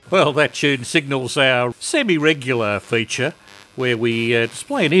Well, that tune signals our semi-regular feature where we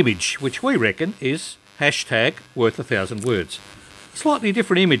display an image which we reckon is hashtag worth 1,000 words. Slightly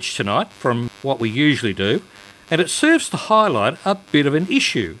different image tonight from what we usually do, and it serves to highlight a bit of an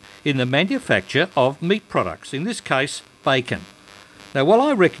issue in the manufacture of meat products, in this case bacon. Now, while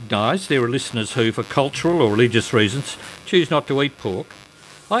I recognise there are listeners who, for cultural or religious reasons, choose not to eat pork,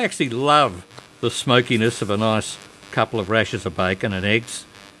 I actually love the smokiness of a nice couple of rashers of bacon and eggs.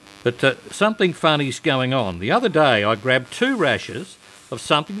 But something funny's going on. The other day I grabbed 2 rashers of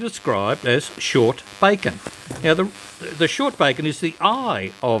something described as short bacon. Now, the short bacon is the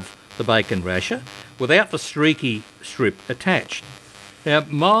eye of the bacon rasher without the streaky strip attached. Now,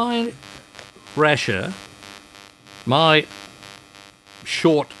 my rasher, my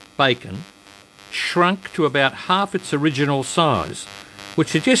short bacon, shrunk to about half its original size, which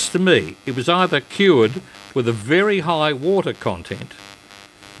suggests to me it was either cured with a very high water content,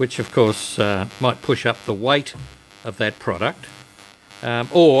 which of course might push up the weight of that product,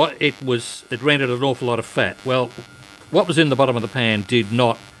 or it rendered an awful lot of fat. Well, what was in the bottom of the pan did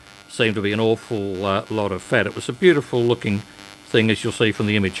not seem to be an awful lot of fat. It was a beautiful looking thing, as you'll see from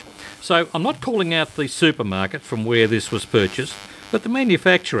the image. So I'm not calling out the supermarket from where this was purchased, but the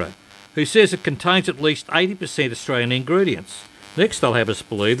manufacturer, who says it contains at least 80% Australian ingredients. Next they'll have us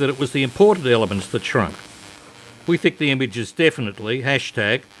believe that it was the imported elements that shrunk. We think the image is definitely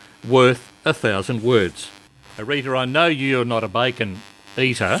hashtag worth 1,000 words. Now, Rita, I know you're not a bacon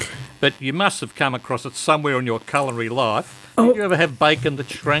eater, but you must have come across it somewhere in your culinary life. Did you ever have bacon that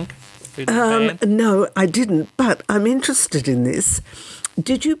shrank in the pan? No, I didn't, but I'm interested in this.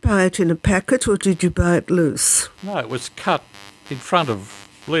 Did you buy it in a packet or did you buy it loose? No, it was cut in front of...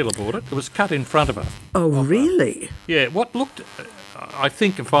 Leela bought it. It was cut in front of her. Oh, really? Yeah, what looked... I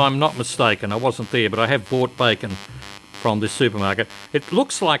think, if I'm not mistaken, I wasn't there, but I have bought bacon from this supermarket. It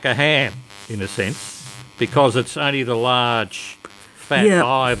looks like a ham, in a sense, because it's only the large, fat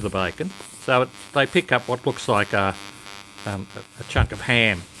eye of the bacon. So they pick up what looks like a chunk of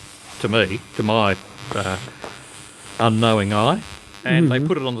ham to me, to my unknowing eye. And they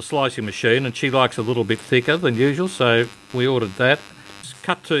put it on the slicing machine, and she likes a little bit thicker than usual, so we ordered that. It's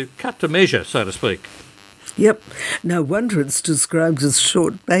cut to measure, so to speak. Yep. No wonder it's described as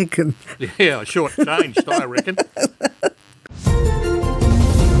short bacon. Yeah, short-changed, I reckon.